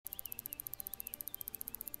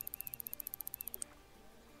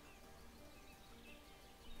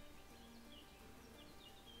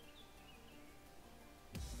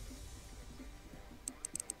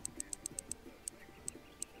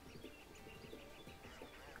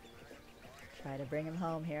Try to bring him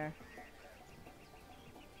home here.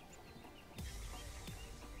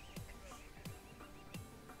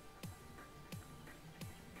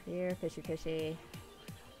 Here, fishy, fishy.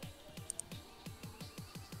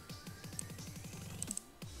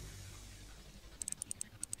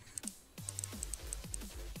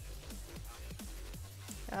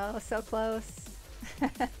 Oh, so close.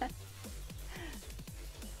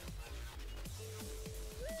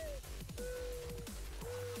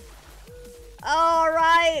 All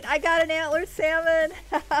right, I got an antlered salmon.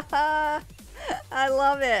 I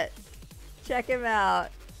love it. Check him out.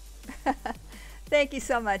 Thank you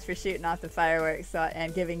so much for shooting off the fireworks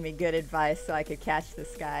and giving me good advice so I could catch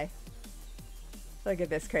this guy. Look at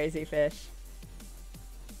this crazy fish.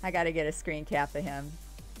 I got to get a screen cap of him.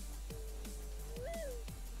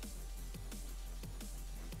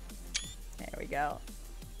 There we go.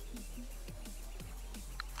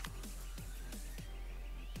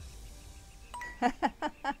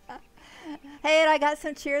 Hey, and I got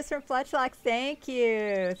some cheers from Fletchlock. Thank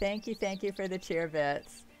you. Thank you, thank you for the cheer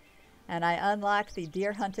bits. And I unlocked the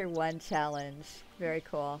Deer Hunter 1 challenge. Very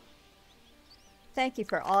cool. Thank you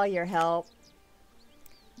for all your help.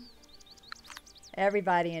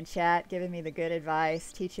 Everybody in chat giving me the good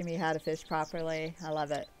advice, teaching me how to fish properly. I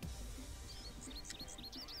love it.